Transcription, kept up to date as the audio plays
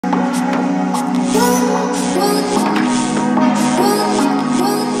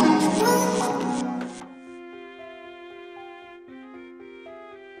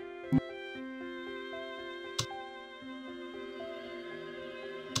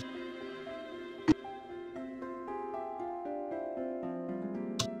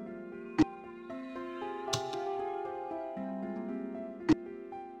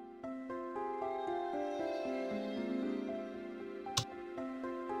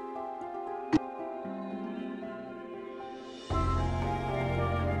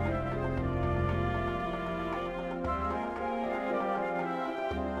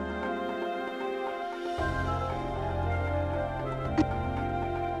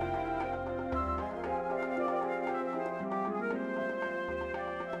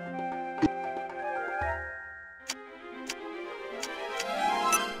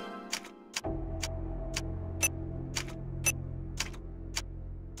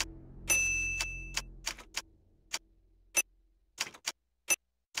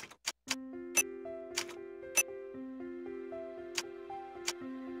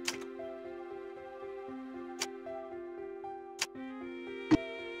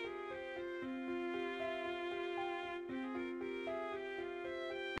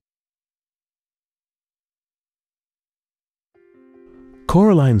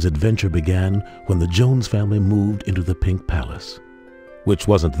Coraline's adventure began when the Jones family moved into the Pink Palace, which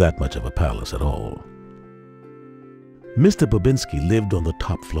wasn't that much of a palace at all. Mr. Bobinski lived on the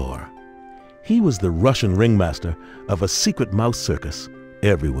top floor. He was the Russian ringmaster of a secret mouse circus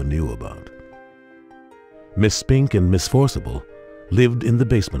everyone knew about. Miss Spink and Miss Forcible lived in the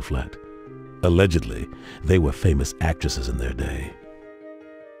basement flat. Allegedly, they were famous actresses in their day.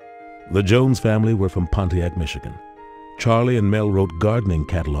 The Jones family were from Pontiac, Michigan. Charlie and Mel wrote gardening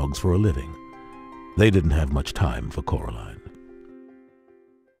catalogs for a living. They didn't have much time for Coraline.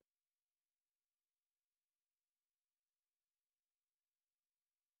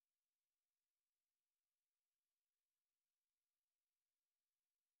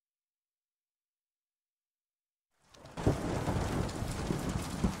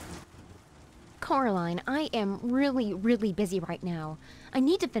 Coraline, I am really busy right now. I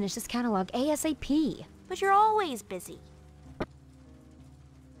need to finish this catalog ASAP. But you're always busy.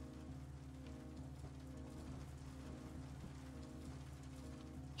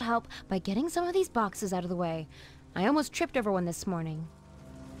 Help by getting some of these boxes out of the way. I almost tripped over one this morning.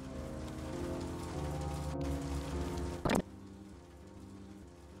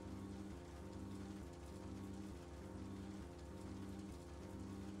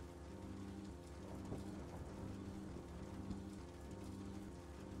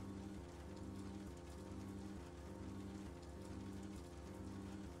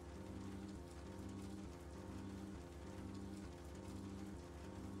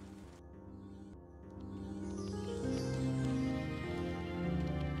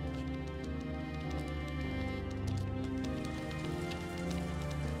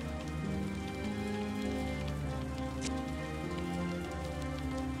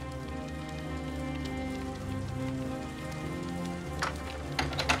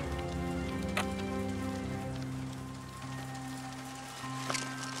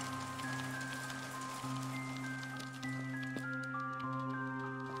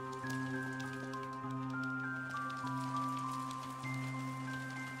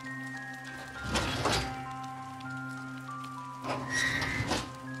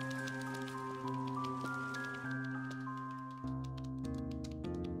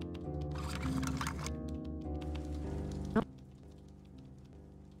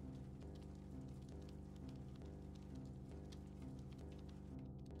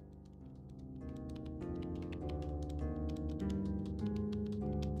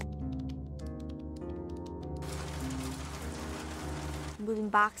 Moving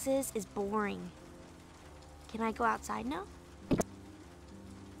boxes is boring. Can I go outside now?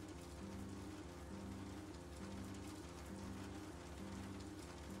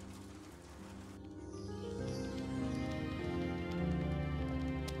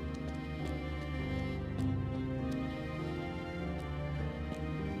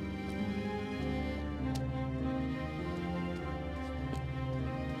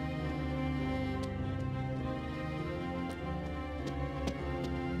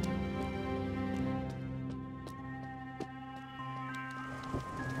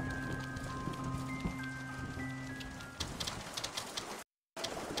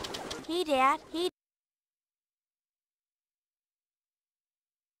 Hey, Dad. Hey.